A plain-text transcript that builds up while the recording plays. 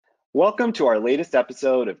Welcome to our latest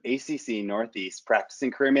episode of ACC Northeast Practicing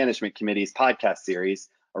Career Management Committee's podcast series,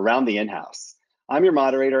 Around the In-House. I'm your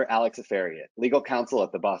moderator, Alex Afariat, legal counsel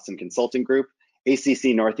at the Boston Consulting Group,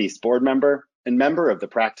 ACC Northeast board member, and member of the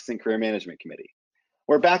Practicing Career Management Committee.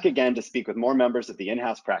 We're back again to speak with more members of the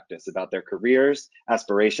in-house practice about their careers,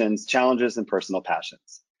 aspirations, challenges, and personal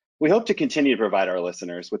passions. We hope to continue to provide our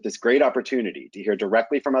listeners with this great opportunity to hear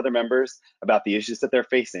directly from other members about the issues that they're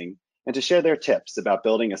facing and to share their tips about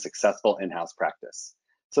building a successful in-house practice.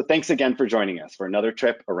 So thanks again for joining us for another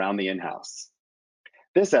trip around the in-house.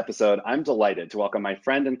 This episode, I'm delighted to welcome my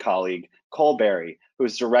friend and colleague, Cole Berry, who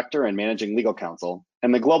is Director and Managing Legal Counsel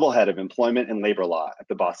and the Global Head of Employment and Labor Law at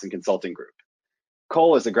the Boston Consulting Group.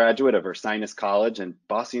 Cole is a graduate of Ursinus College and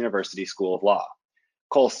Boston University School of Law.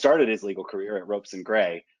 Cole started his legal career at Ropes &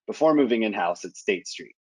 Gray before moving in-house at State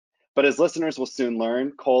Street. But as listeners will soon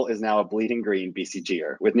learn, Cole is now a bleeding green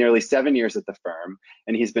BCGer with nearly 7 years at the firm,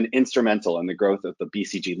 and he's been instrumental in the growth of the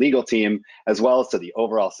BCG legal team, as well as to the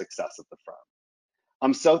overall success of the firm.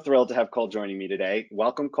 I'm so thrilled to have Cole joining me today.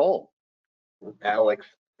 Welcome, Cole. Alex,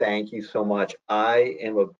 thank you so much. I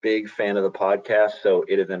am a big fan of the podcast, so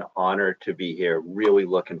it is an honor to be here. Really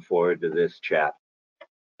looking forward to this chat.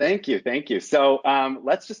 Thank you. So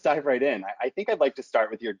let's just dive right in. I think I'd like to start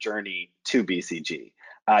with your journey to BCG.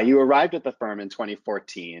 You arrived at the firm in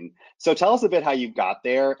 2014. So tell us a bit how you got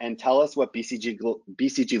there and tell us what BCG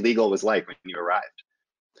Legal was like when you arrived.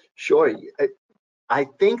 Sure. I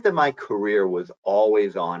think that my career was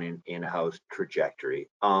always on an in-house trajectory.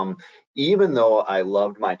 Even though I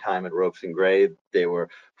loved my time at Ropes & Gray, they were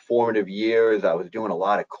formative years. I was doing a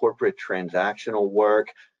lot of corporate transactional work.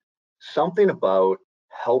 Something about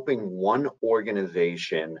helping one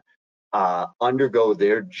organization undergo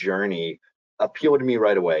their journey appealed to me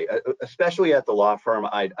right away, especially at the law firm.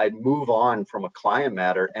 I'd move on from a client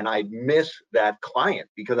matter and I'd miss that client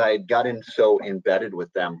because I had gotten so embedded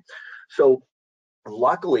with them. So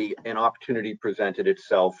luckily, an opportunity presented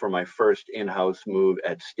itself for my first in-house move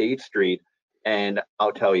at State Street. And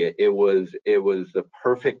I'll tell you, it was the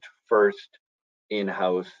perfect first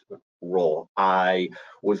in-house role. I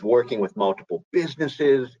was working with multiple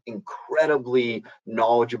businesses, incredibly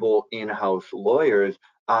knowledgeable in-house lawyers,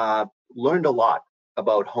 learned a lot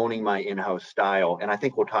about honing my in-house style. And I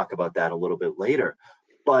think we'll talk about that a little bit later.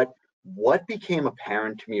 But what became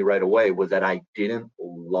apparent to me right away was that I didn't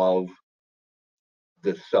love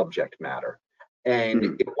the subject matter.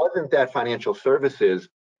 And it wasn't that financial services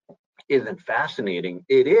isn't fascinating.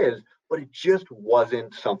 It is, but it just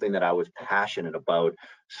wasn't something that I was passionate about.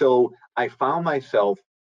 So I found myself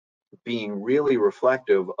being really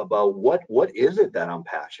reflective about what is it that I'm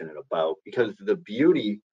passionate about, because the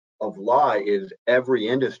beauty of law is every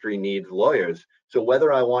industry needs lawyers. So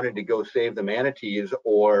whether I wanted to go save the manatees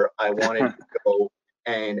or I wanted to go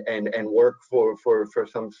and work for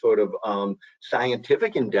some sort of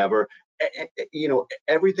scientific endeavor,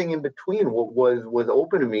 everything in between was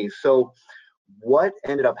open to me. So what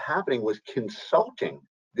ended up happening was consulting.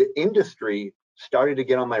 The industry started to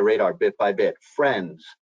get on my radar bit by bit. Friends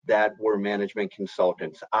that were management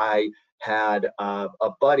consultants. I had a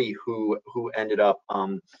buddy who ended up,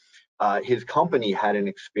 his company had an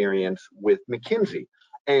experience with McKinsey.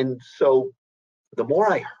 And so the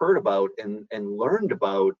more I heard about and learned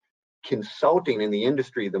about consulting in the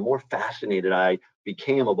industry, the more fascinated I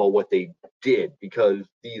became about what they did, because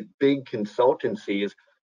these big consultancies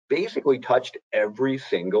basically touched every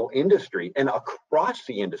single industry and across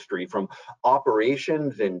the industry, from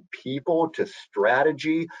operations and people to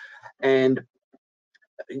strategy. And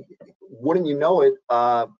wouldn't you know it,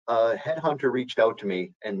 a headhunter reached out to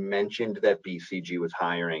me and mentioned that BCG was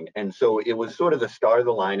hiring. And so it was sort of the stars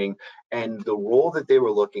aligning, and the role that they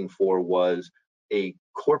were looking for was a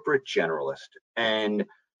corporate generalist. And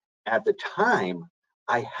at the time,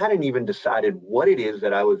 I hadn't even decided what it is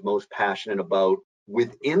that I was most passionate about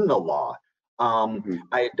within the law. I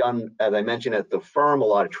had done, as I mentioned, at the firm, a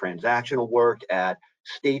lot of transactional work. At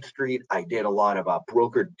State Street, I did a lot of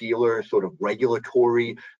broker-dealer sort of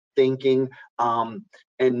regulatory thinking, and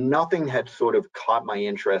nothing had sort of caught my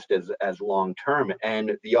interest as long-term.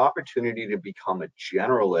 And the opportunity to become a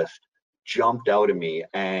generalist jumped out at me.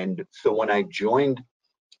 And so when I joined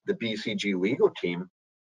the BCG legal team,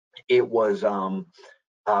 it was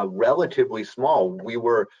relatively small. We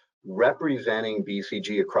were representing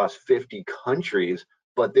BCG across 50 countries,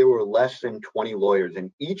 but there were less than 20 lawyers,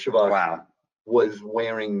 and each of us was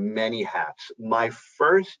wearing many hats. My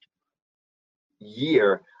first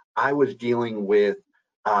year, I was dealing with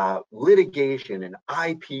litigation and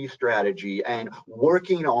IP strategy and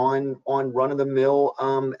working on run-of-the-mill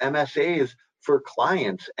MSAs for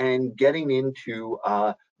clients and getting into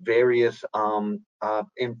various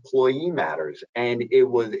employee matters, and it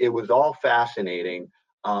was all fascinating,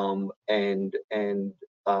 and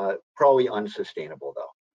probably unsustainable though.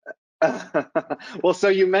 Well, so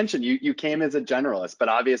you mentioned you came as a generalist, but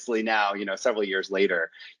obviously now, several years later,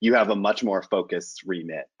 you have a much more focused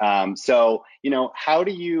remit. So, how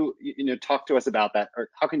do you, talk to us about that, or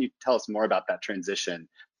how can you tell us more about that transition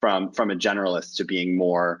from a generalist to being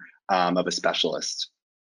more of a specialist?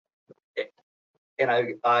 And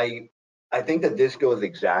I think that this goes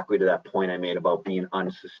exactly to that point I made about being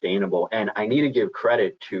unsustainable. And I need to give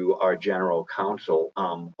credit to our general counsel,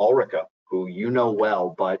 Ulrika, who you know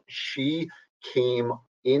well, but she came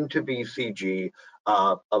into BCG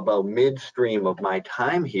about midstream of my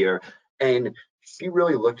time here, and she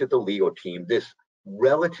really looked at the legal team, this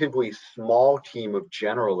relatively small team of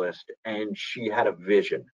generalists, and she had a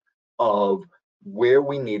vision of where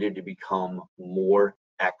we needed to become more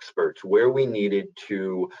experts, where we needed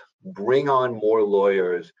to bring on more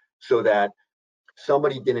lawyers so that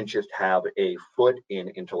somebody didn't just have a foot in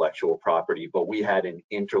intellectual property, but we had an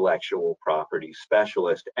intellectual property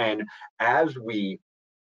specialist. And as we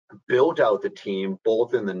built out the team,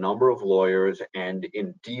 both in the number of lawyers and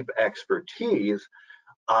in deep expertise,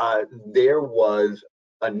 there was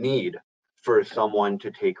a need for someone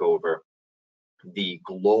to take over the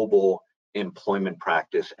global employment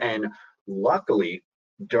practice. And luckily,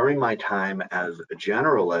 during my time as a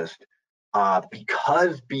generalist,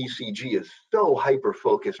 because BCG is so hyper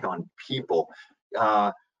focused on people,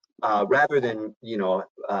 rather than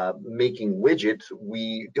making widgets,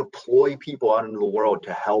 we deploy people out into the world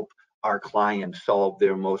to help our clients solve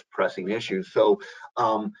their most pressing issues. So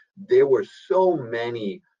there were so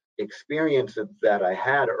many experiences that I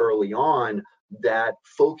had early on that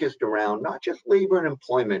focused around not just labor and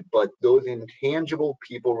employment, but those intangible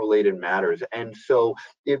people related matters. And so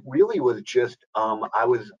it really was just, I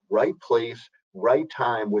was right place, right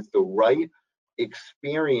time with the right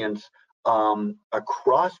experience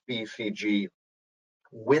across BCG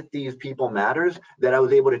with these people matters, that I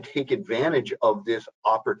was able to take advantage of this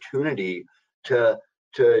opportunity to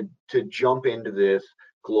jump into this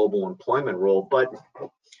global employment role. But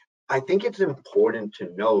I think it's important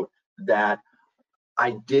to note that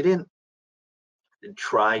I didn't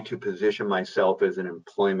try to position myself as an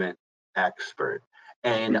employment expert.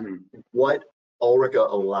 And what Ulrika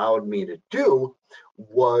allowed me to do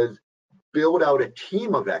was build out a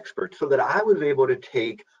team of experts so that I was able to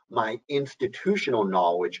take my institutional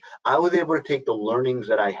knowledge, I was able to take the learnings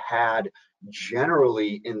that I had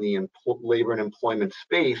generally in the labor and employment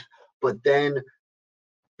space, but then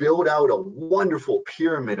build out a wonderful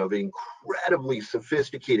pyramid of incredibly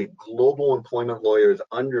sophisticated global employment lawyers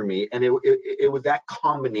under me. And it was that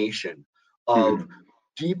combination of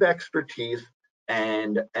deep expertise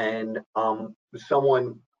and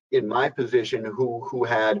someone in my position who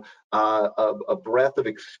had a breadth of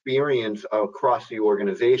experience across the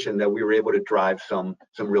organization that we were able to drive some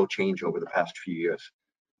real change over the past few years.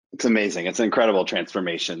 It's amazing. It's an incredible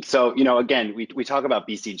transformation. So, again, we talk about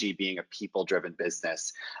BCG being a people-driven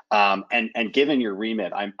business, and given your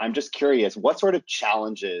remit, I'm just curious, what sort of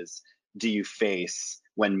challenges do you face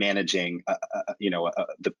when managing,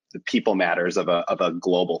 the people matters of a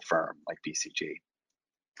global firm like BCG?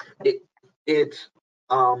 It's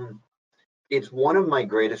one of my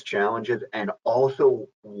greatest challenges, and also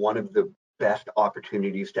one of the best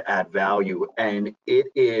opportunities to add value. And it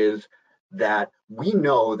is that we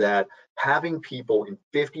know that having people in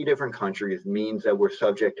 50 different countries means that we're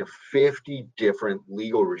subject to 50 different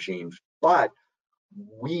legal regimes. But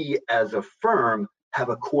we as a firm have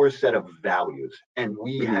a core set of values, and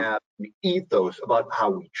we have an ethos about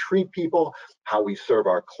how we treat people, how we serve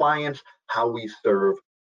our clients, how we serve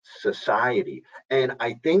society. And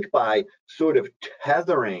I think by sort of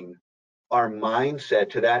tethering our mindset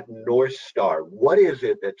to that North Star, what is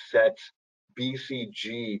it that sets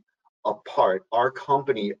BCG apart, our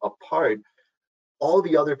company apart, all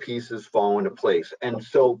the other pieces fall into place. And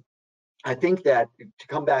so I think that, to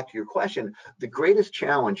come back to your question, the greatest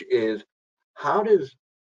challenge is, how does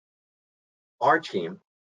our team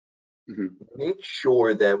make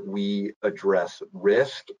sure that we address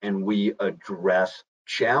risk and we address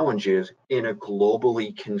challenges in a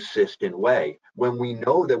globally consistent way when we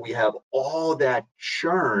know that we have all that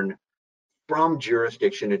churn from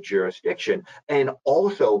jurisdiction to jurisdiction, and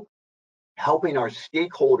also helping our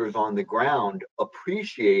stakeholders on the ground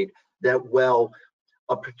appreciate that, well,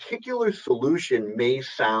 a particular solution may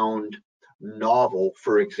sound novel,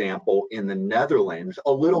 for example, in the Netherlands,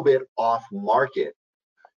 a little bit off market.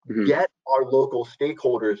 Get our local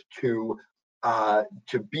stakeholders to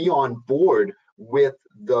be on board with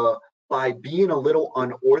the by being a little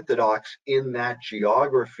unorthodox in that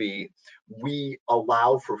geography, we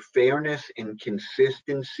allow for fairness and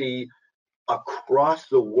consistency across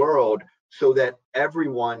the world so that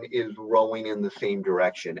everyone is rowing in the same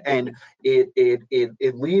direction. And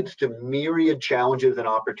it leads to myriad challenges and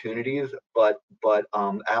opportunities, but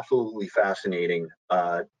absolutely fascinating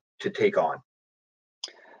to take on.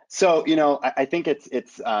 So, I think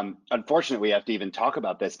it's unfortunate we have to even talk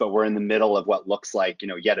about this, but we're in the middle of what looks like,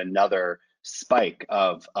 yet another spike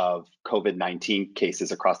of COVID-19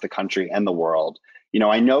 cases across the country and the world.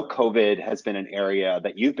 I know COVID has been an area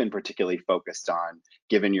that you've been particularly focused on,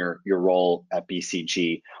 given your role at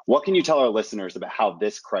BCG. What can you tell our listeners about how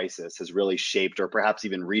this crisis has really shaped or perhaps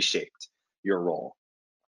even reshaped your role?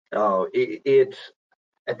 Oh, it's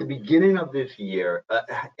at the beginning of this year,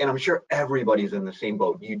 and I'm sure everybody's in the same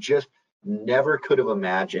boat. You just never could have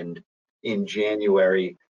imagined in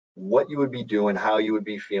January what you would be doing, how you would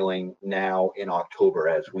be feeling now in October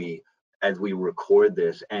as we record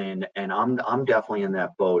this. And I'm definitely in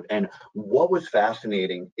that boat. And what was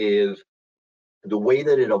fascinating is the way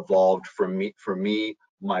that it evolved for me,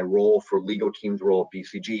 my role for legal team's role at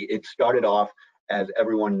BCG. It started off, as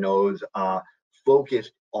everyone knows,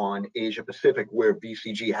 focused on Asia Pacific, where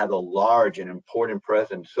BCG has a large and important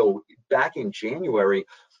presence. So back in January,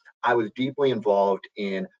 I was deeply involved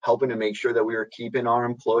in helping to make sure that we were keeping our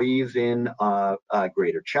employees in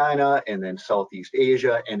Greater China and then Southeast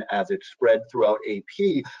Asia. And as it spread throughout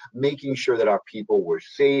AP, making sure that our people were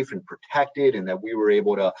safe and protected and that we were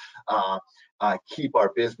able to keep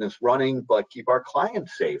our business running, but keep our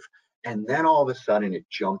clients safe. And then all of a sudden it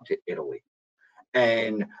jumped to Italy.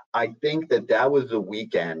 And I think that was the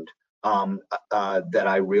weekend that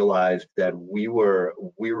I realized that we were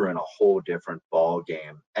in a whole different ball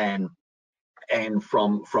game. And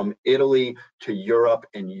from Italy to Europe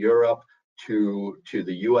and Europe to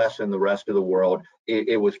the U.S. and the rest of the world,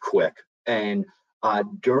 it was quick. And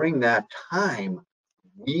during that time,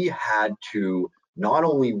 we had to not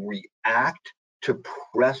only react to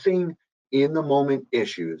pressing in the moment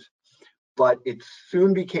issues, but it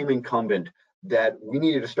soon became incumbent that we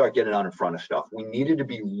needed to start getting out in front of stuff. We needed to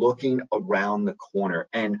be looking around the corner.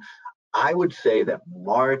 And I would say that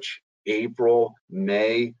March, April,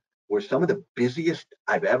 May were some of the busiest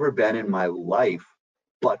I've ever been in my life,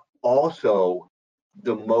 but also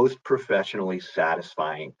the most professionally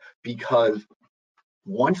satisfying, because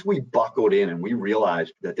once we buckled in and we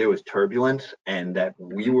realized that there was turbulence and that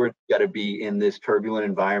we were going to be in this turbulent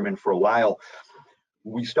environment for a while,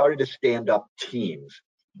 we started to stand up teams.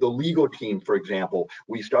 The legal team, for example,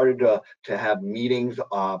 we started to have meetings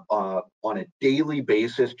on a daily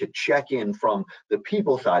basis to check in from the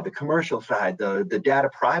people side, the commercial side, the data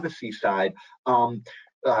privacy side,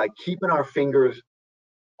 keeping our fingers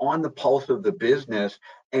on the pulse of the business,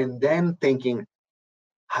 and then thinking,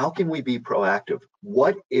 how can we be proactive?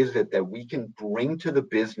 What is it that we can bring to the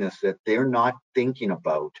business that they're not thinking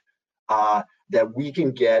about, that we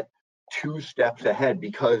can get 2 steps ahead?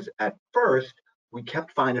 Because at first we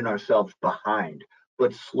kept finding ourselves behind,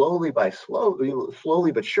 but slowly but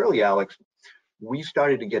surely, Alex, we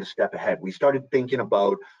started to get a step ahead. We started thinking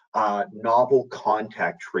about novel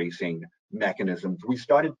contact tracing mechanisms. We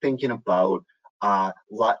started thinking about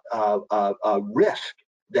risk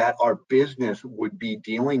that our business would be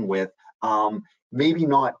dealing with, maybe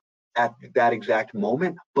not at that exact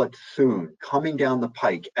moment, but soon, coming down the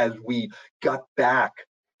pike as we got back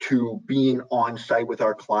to being on site with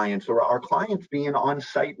our clients, or our clients being on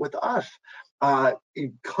site with us,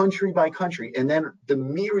 country by country, and then the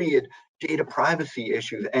myriad data privacy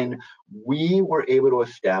issues. And we were able to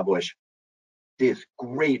establish this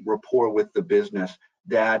great rapport with the business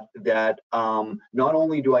that not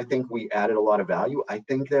only do I think we added a lot of value, I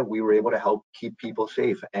think that we were able to help keep people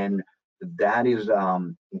safe. And that is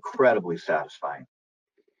incredibly satisfying.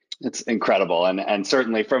 It's incredible. And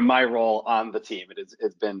certainly from my role on the team,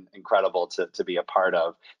 it's been incredible to be a part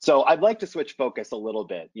of. So I'd like to switch focus a little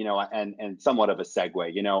bit, and somewhat of a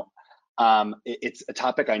segue. It's a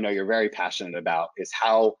topic I know you're very passionate about, is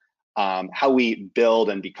how we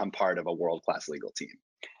build and become part of a world-class legal team.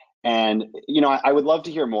 And I would love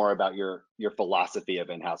to hear more about your philosophy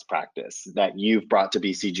of in-house practice that you've brought to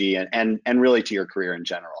BCG and really to your career in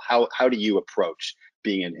general. How do you approach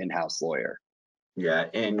being an in-house lawyer? Yeah,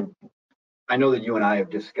 and I know that you and I have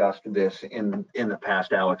discussed this in the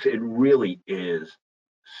past, Alex. It really is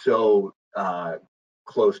so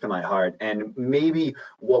close to my heart. And maybe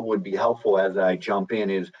what would be helpful as I jump in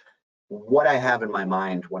is what I have in my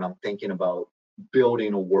mind when I'm thinking about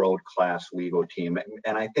building a world-class legal team.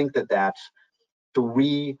 And I think that that's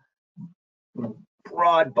 3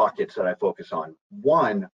 broad buckets that I focus on.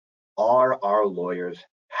 One, are our lawyers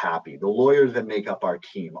happy? The lawyers that make up our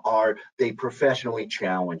team, are they professionally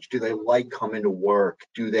challenged? Do they like coming to work?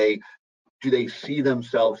 Do they see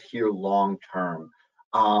themselves here long term?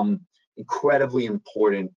 Incredibly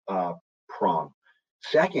important prong.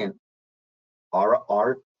 Second, are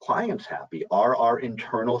our clients happy? Are our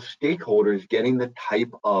internal stakeholders getting the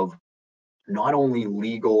type of not only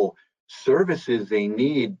legal services they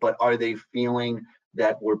need, but are they feeling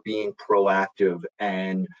that we're being proactive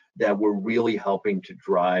and that we're really helping to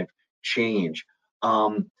drive change?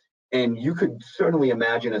 And you could certainly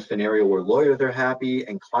imagine a scenario where lawyers are happy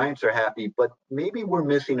and clients are happy, but maybe we're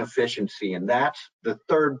missing efficiency, and that's the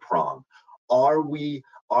third prong. Are we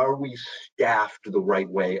staffed the right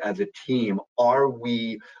way as a team? Are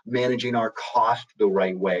we managing our cost the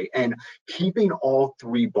right way? And keeping all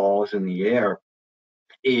three balls in the air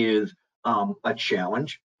is a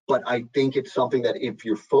challenge, but I think it's something that if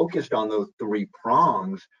you're focused on those three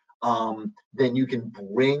prongs, then you can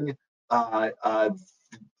bring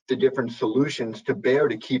the different solutions to bear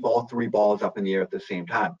to keep all three balls up in the air at the same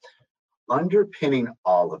time. Underpinning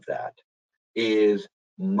all of that is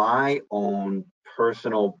my own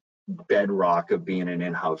personal bedrock of being an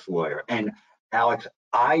in-house lawyer. And Alex,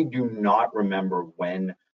 I do not remember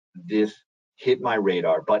when this hit my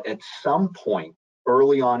radar, but at some point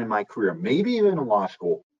early on in my career, maybe even in law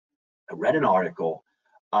school, I read an article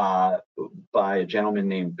by a gentleman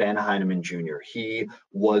named Ben Heineman Jr. He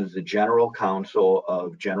was the general counsel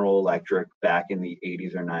of General Electric back in the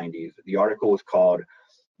 80s or 90s. The article was called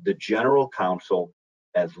 "The General Counsel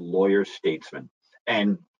as Lawyer Statesman."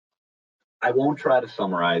 And I won't try to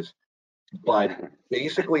summarize, but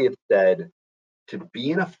basically it said, to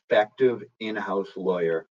be an effective in-house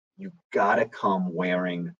lawyer, you gotta come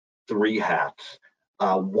wearing three hats.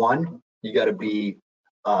 One, you gotta be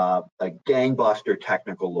a gangbuster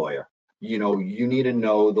technical lawyer. You know, you need to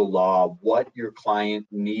know the law, what your client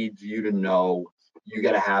needs you to know. You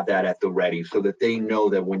got to have that at the ready so that they know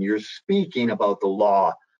that when you're speaking about the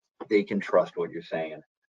law, they can trust what you're saying.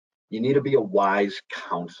 You need to be a wise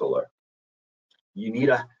counselor. You need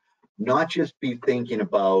to not just be thinking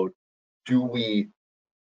about, do we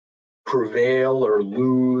prevail or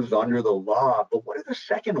lose under the law, but what are the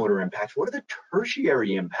second order impacts? What are the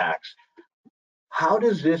tertiary impacts? How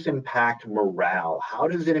does this impact morale? How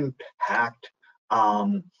does it impact our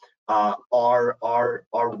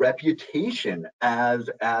reputation as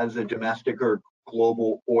a domestic or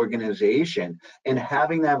global organization? And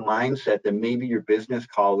having that mindset that maybe your business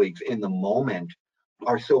colleagues in the moment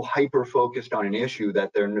are so hyper focused on an issue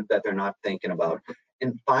that they're not thinking about.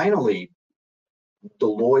 And finally, the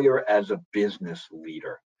lawyer as a business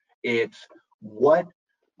leader. It's what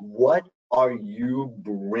are you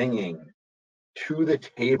bringing to the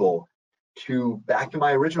table to, back to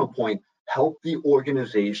my original point, help the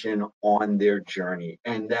organization on their journey.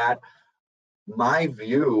 And that my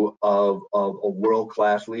view of a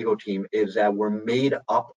world-class legal team is that we're made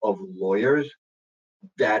up of lawyers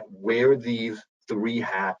that wear these three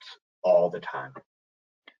hats all the time.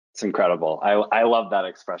 It's incredible. I love that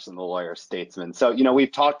expression, the lawyer statesman. So,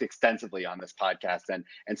 we've talked extensively on this podcast and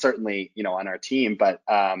certainly, on our team, but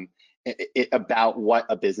about what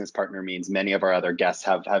a business partner means. Many of our other guests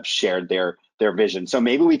have shared their vision. So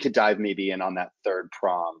maybe we could dive in on that third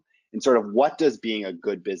prong and sort of, what does being a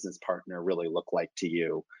good business partner really look like to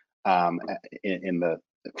you, from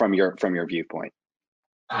your viewpoint?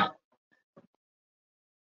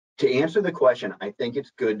 To answer the question, I think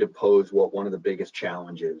it's good to pose what one of the biggest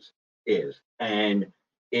challenges is. And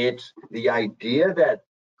it's the idea that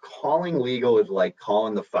calling legal is like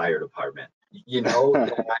calling the fire department,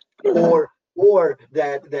 or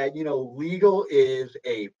that legal is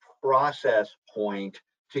a process point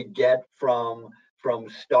to get from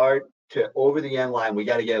start to over the end line. We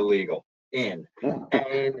got to get legal in,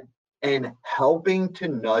 and helping to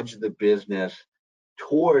nudge the business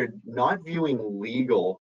toward not viewing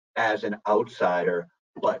legal as an outsider,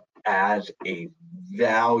 but as a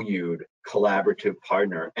valued collaborative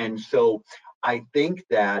partner. And so I think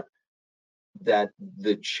that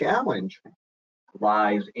the challenge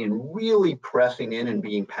lies in really pressing in and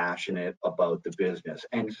being passionate about the business.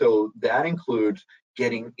 And so that includes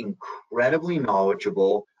getting incredibly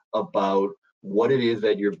knowledgeable about what it is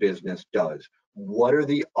that your business does. What are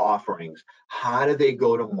the offerings? How do they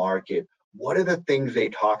go to market? What are the things they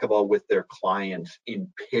talk about with their clients in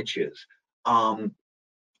pitches?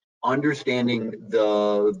 Understanding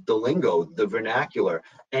the lingo, the vernacular,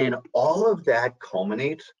 and all of that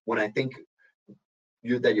culminates when I think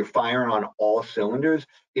you're firing on all cylinders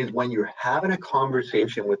is when you're having a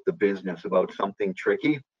conversation with the business about something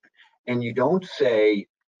tricky, and you don't say,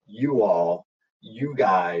 you all, you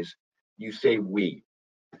guys, You say we.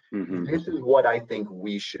 Hmm. This is what I think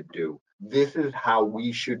we should do. This is how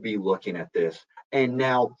we should be looking at this. And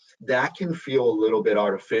now that can feel a little bit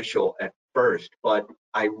artificial at first, but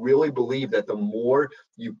I really believe that the more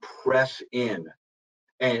you press in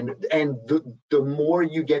and the more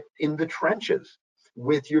you get in the trenches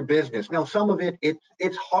with your business. Now, some of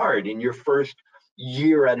it's hard in your first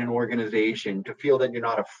year at an organization to feel that you're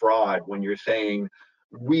not a fraud when you're saying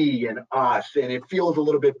we and us, and it feels a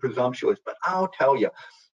little bit presumptuous. But I'll tell you,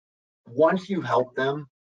 once you help them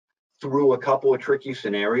through a couple of tricky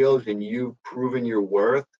scenarios and you've proven your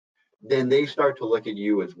worth, then they start to look at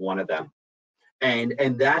you as one of them. And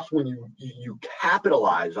that's when you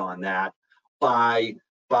capitalize on that by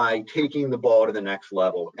taking the ball to the next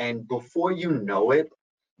level. And before you know it,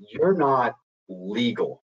 you're not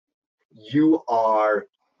legal. You are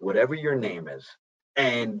whatever your name is.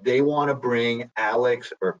 And they want to bring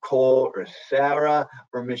Alex or Cole or Sarah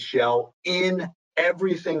or Michelle in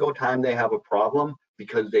every single time they have a problem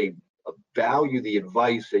because they value the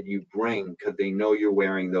advice that you bring because they know you're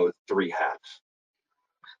wearing those three hats.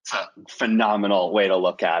 It's a phenomenal way to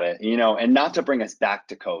look at it, and not to bring us back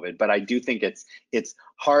to COVID, but I do think it's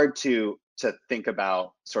hard to think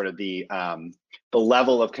about sort of the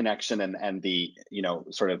level of connection and the,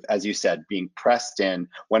 sort of, as you said, being pressed in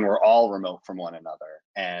when we're all remote from one another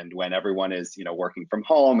and when everyone is, working from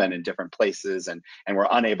home and in different places and we're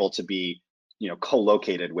unable to be,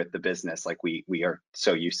 co-located with the business like we are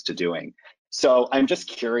so used to doing. So I'm just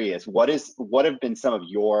curious, what have been some of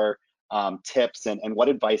your tips and what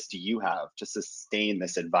advice do you have to sustain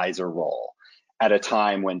this advisor role at a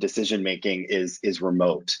time when decision making is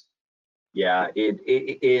remote? Yeah,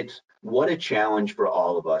 it's what a challenge for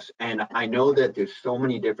all of us. And I know that there's so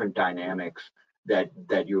many different dynamics that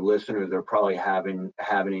your listeners are probably having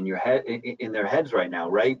in your head in their heads right now,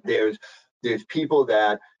 right? There's people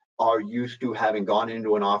that are used to having gone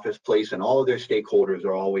into an office place and all of their stakeholders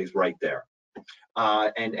are always right there.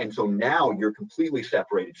 And so now you're completely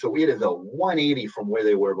separated. So it is a 180 from where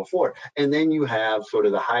they were before. And then you have sort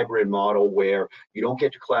of the hybrid model where you don't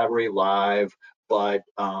get to collaborate live, but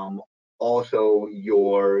also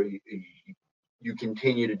you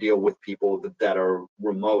continue to deal with people that are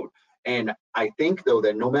remote. And I think though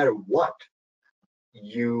that no matter what,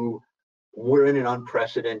 we're in an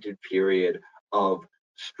unprecedented period of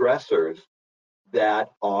stressors that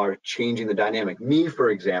are changing the dynamic. Me,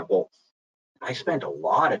 for example, I spent a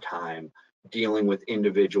lot of time dealing with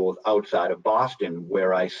individuals outside of Boston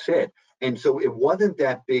where I sit. And so it wasn't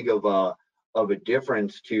that big of a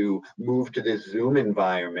difference to move to this Zoom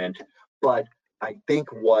environment. But I think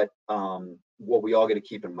what we all got to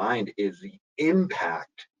keep in mind is the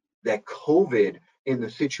impact that COVID in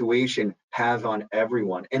the situation has on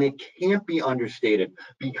everyone. And it can't be understated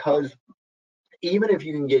because even if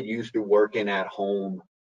you can get used to working at home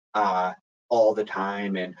all the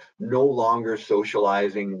time and no longer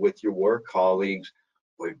socializing with your work colleagues,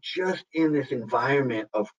 we're just in this environment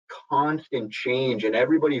of constant change and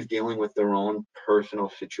everybody's dealing with their own personal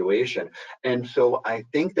situation. And so I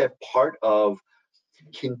think that part of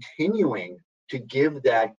continuing to give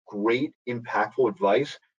that great impactful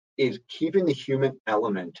advice is keeping the human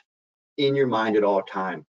element in your mind at all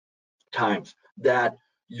times that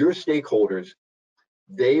your stakeholders,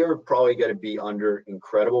 they are probably going to be under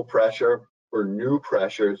incredible pressure or new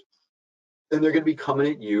pressures, and they're going to be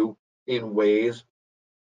coming at you in ways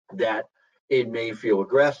that it may feel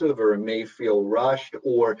aggressive or it may feel rushed,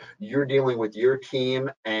 or you're dealing with your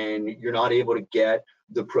team and you're not able to get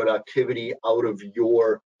the productivity out of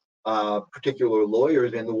your particular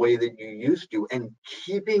lawyers in the way that you used to. And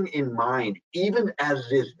keeping in mind, even as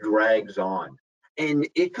this drags on, and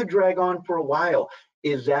it could drag on for a while,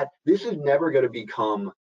 is that this is never going to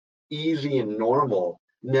become easy and normal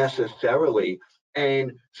necessarily.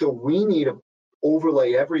 And so we need to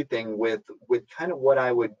overlay everything with kind of what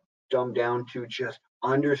I would dumb down to just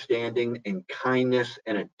understanding and kindness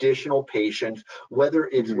and additional patience, whether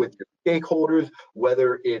it's with your stakeholders,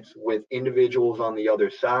 whether it's with individuals on the other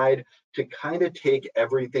side, to kind of take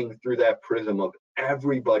everything through that prism of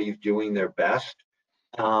everybody's doing their best.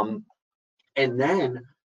 And then,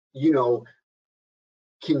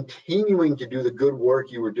 continuing to do the good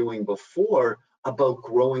work you were doing before about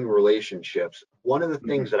growing relationships. One of the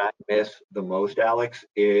things that I miss the most, Alex,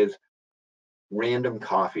 is random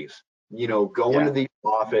coffees. Going to the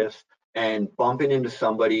office and bumping into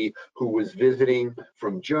somebody who was visiting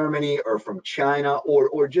from Germany or from China,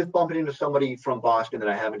 or just bumping into somebody from Boston that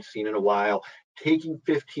I haven't seen in a while, taking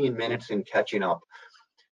 15 minutes and catching up.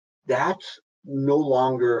 That's no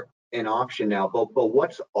longer an option now. But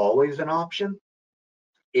what's always an option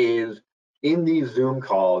is in these Zoom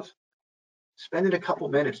calls, spending a couple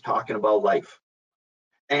minutes talking about life.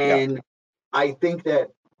 Yeah. And I think that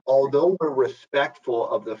although we're respectful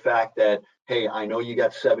of the fact that, hey, I know you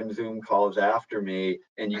got 7 Zoom calls after me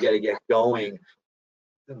and you got to get going,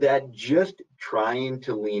 that just trying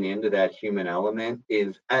to lean into that human element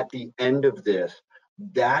is, at the end of this,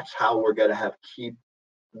 that's how we're going to have keep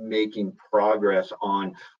making progress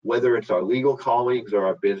on, whether it's our legal colleagues or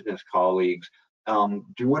our business colleagues,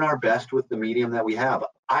 doing our best with the medium that we have.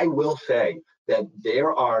 I will say that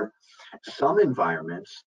there are some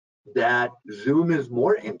environments that Zoom is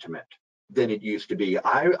more intimate than it used to be.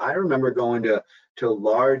 I remember going to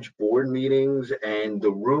large board meetings and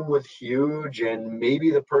the room was huge, and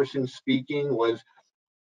maybe the person speaking was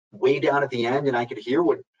way down at the end and I could hear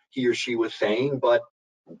what he or she was saying, but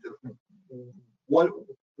what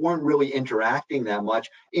weren't really interacting that much.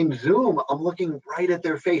 In Zoom, I'm looking right at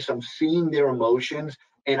their face. I'm seeing their emotions.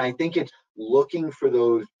 And I think it's looking for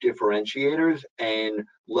those differentiators and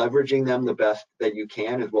leveraging them the best that you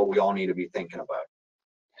can is what we all need to be thinking about.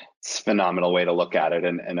 It's a phenomenal way to look at it,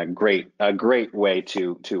 and a great way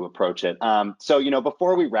to approach it. So,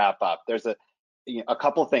 before we wrap up, there's a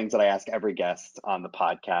couple things that I ask every guest on the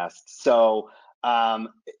podcast. So, I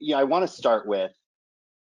want to start with,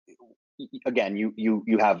 again,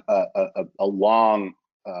 you have a long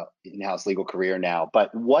in-house legal career now,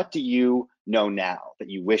 but what do you know now that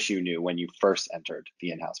you wish you knew when you first entered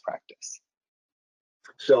the in-house practice?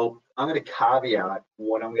 So I'm going to caveat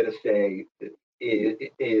what I'm going to say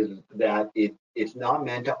is that it's not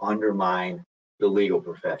meant to undermine the legal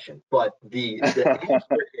profession, but the answer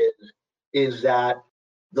is that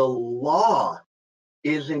the law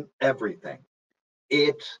isn't everything.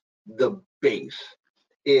 It's the base.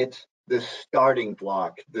 It's the starting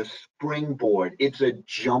block, the springboard. It's a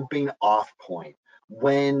jumping off point.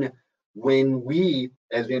 When we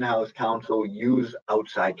as in-house counsel use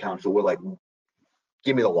outside counsel, we're like,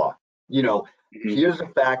 give me the law. Here's a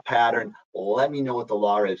fact pattern. Let me know what the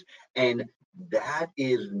law is. And that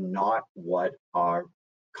is not what our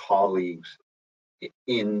colleagues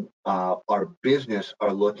in our business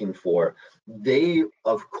are looking for. They,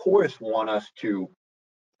 of course, want us to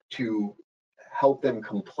help them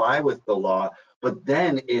comply with the law, but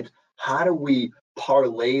then it's how do we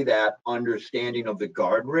parlay that understanding of the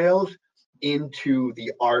guardrails into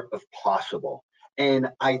the art of possible. And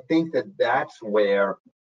I think that that's where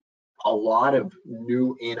a lot of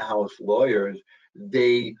new in-house lawyers,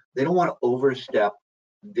 they don't want to overstep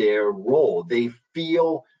their role. They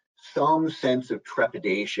feel some sense of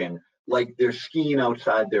trepidation, like they're skiing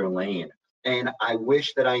outside their lane. And I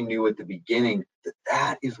wish that I knew at the beginning that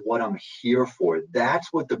that is what I'm here for.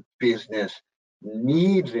 That's what the business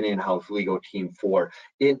needs an in-house legal team for.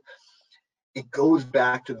 It goes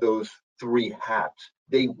back to those 3 hats.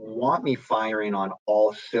 They want me firing on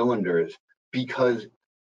all cylinders because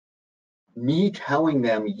me telling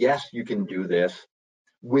them, yes, you can do this,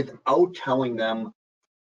 without telling them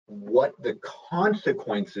what the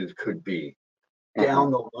consequences could be down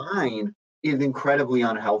the line is incredibly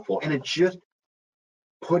unhelpful. And it just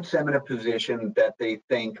puts them in a position that they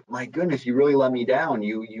think, my goodness, you really let me down.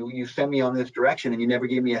 You sent me on this direction and you never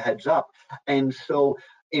gave me a heads up. And so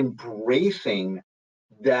embracing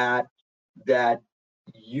that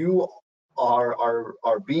you are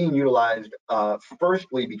being utilized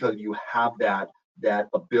firstly because you have that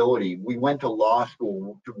ability. We went to law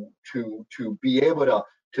school to be able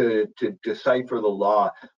to decipher the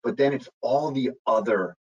law, but then it's all the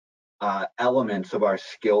other elements of our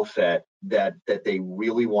skill set that they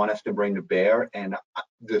really want us to bring to bear. And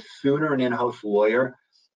the sooner an in-house lawyer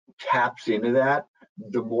taps into that,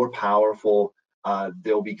 the more powerful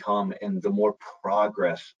they'll become and the more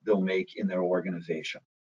progress they'll make in their organization.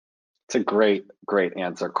 It's a great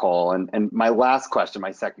answer, Cole. And my last question,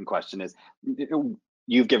 my second question is,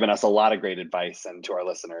 you've given us a lot of great advice and to our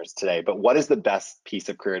listeners today, but what is the best piece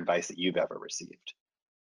of career advice that you've ever received?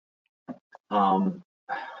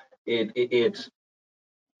 It's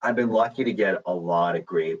I've been lucky to get a lot of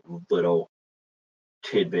great little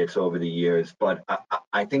tidbits over the years, but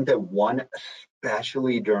I think that one,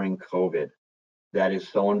 especially during COVID, that is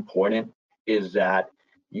so important is that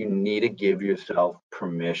you need to give yourself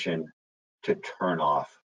permission to turn off.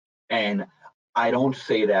 And I don't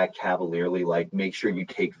say that cavalierly, like make sure you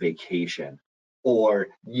take vacation or,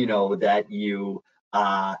 that you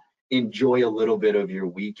enjoy a little bit of your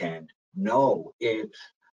weekend. No, it's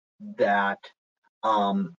that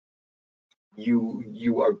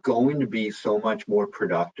you are going to be so much more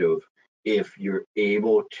productive if you're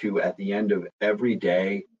able to, at the end of every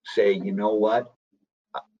day, say, you know what,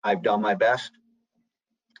 I've done my best.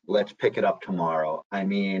 Let's pick it up tomorrow. I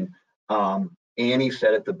mean, Annie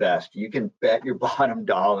said it the best. You can bet your bottom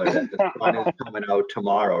dollar that the sun is coming out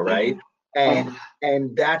tomorrow, right? And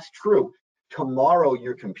that's true. Tomorrow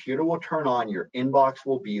your computer will turn on, your inbox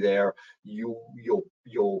will be there. You'll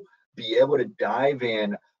be able to dive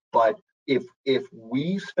in. But if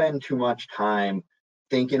we spend too much time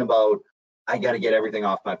thinking about, I got to get everything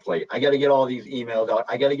off my plate, I got to get all these emails out,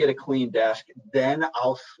 I got to get a clean desk, then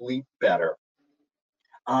I'll sleep better.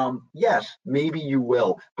 Yes, maybe you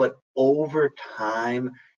will, but over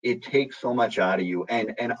time, it takes so much out of you.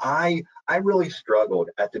 And I really struggled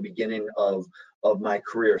at the beginning of my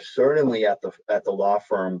career, certainly at the law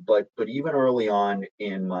firm, but even early on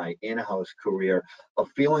in my in-house career, of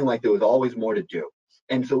feeling like there was always more to do.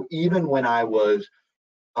 And so even when I was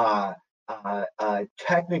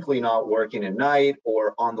technically not working at night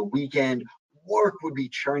or on the weekend, work would be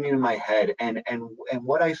churning in my head. And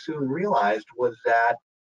what I soon realized was that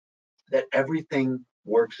everything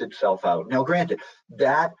works itself out. Now, granted,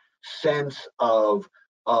 that sense of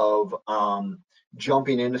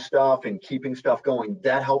jumping into stuff and keeping stuff going,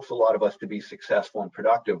 that helps a lot of us to be successful and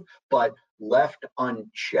productive. But left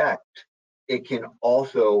unchecked, it can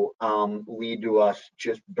also lead to us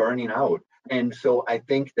just burning out. And so I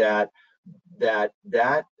think that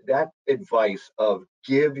advice of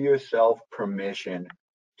give yourself permission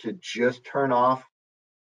to just turn off,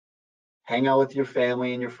 hang out with your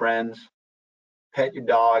family and your friends, pet your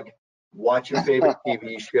dog, watch your favorite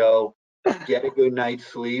TV show, get a good night's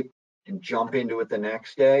sleep, and jump into it the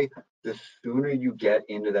next day. The sooner you get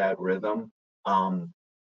into that rhythm,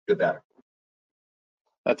 the better.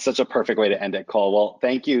 That's such a perfect way to end it, Cole. Well,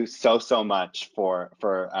 thank you so much for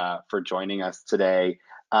joining us today.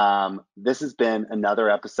 This has been another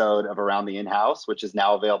episode of Around the In-House, which is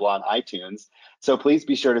now available on iTunes. So please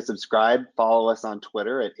be sure to subscribe, follow us on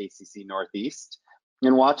Twitter at ACC Northeast,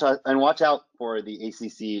 and watch out for the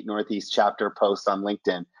ACC Northeast chapter posts on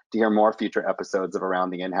LinkedIn to hear more future episodes of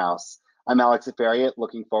Around the In-House. I'm Alex Afariat,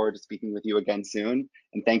 looking forward to speaking with you again soon.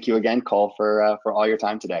 And thank you again, Cole, for all your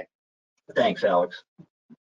time today. Thanks, Alex.